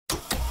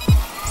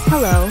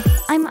Hello,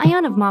 I'm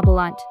Ion of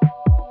Mobilant.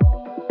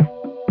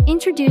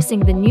 Introducing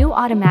the new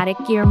automatic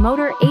gear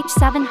motor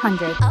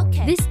H700.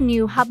 Okay. This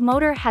new hub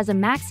motor has a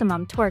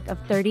maximum torque of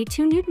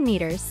 32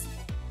 Nm.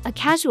 A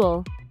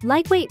casual,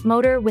 lightweight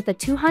motor with a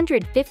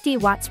 250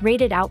 watts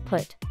rated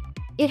output.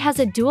 It has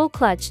a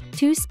dual-clutch,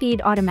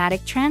 2-speed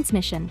automatic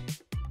transmission.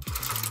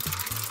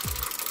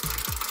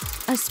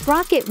 A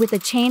sprocket with a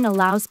chain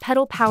allows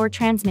pedal power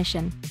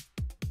transmission.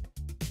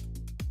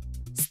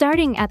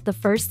 Starting at the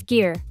first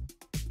gear.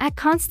 At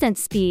constant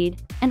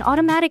speed, an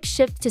automatic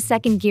shift to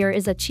second gear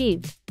is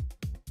achieved.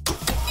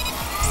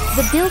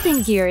 The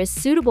built-in gear is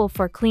suitable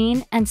for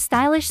clean and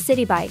stylish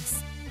city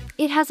bikes.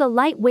 It has a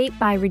light weight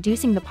by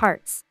reducing the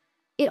parts.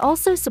 It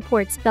also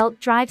supports belt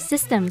drive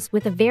systems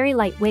with a very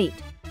light weight.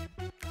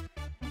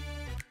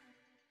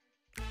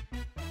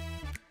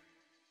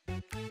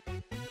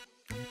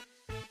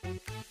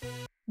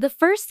 The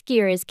first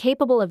gear is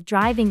capable of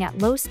driving at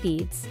low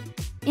speeds.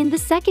 In the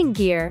second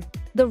gear,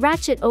 the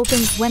ratchet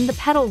opens when the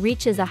pedal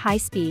reaches a high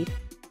speed.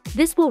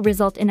 This will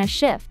result in a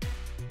shift.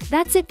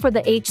 That's it for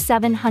the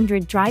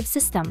H700 drive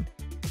system.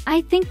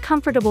 I think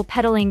comfortable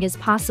pedaling is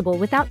possible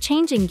without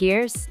changing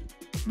gears.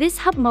 This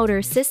hub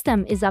motor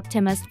system is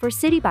optimized for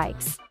city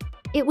bikes.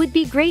 It would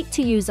be great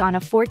to use on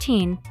a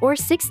 14 or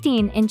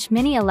 16-inch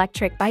mini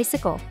electric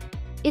bicycle.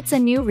 It's a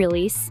new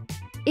release.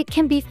 It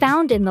can be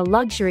found in the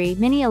luxury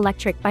mini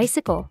electric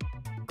bicycle.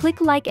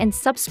 Click like and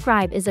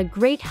subscribe is a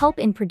great help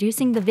in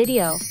producing the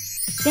video.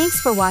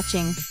 Thanks for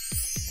watching.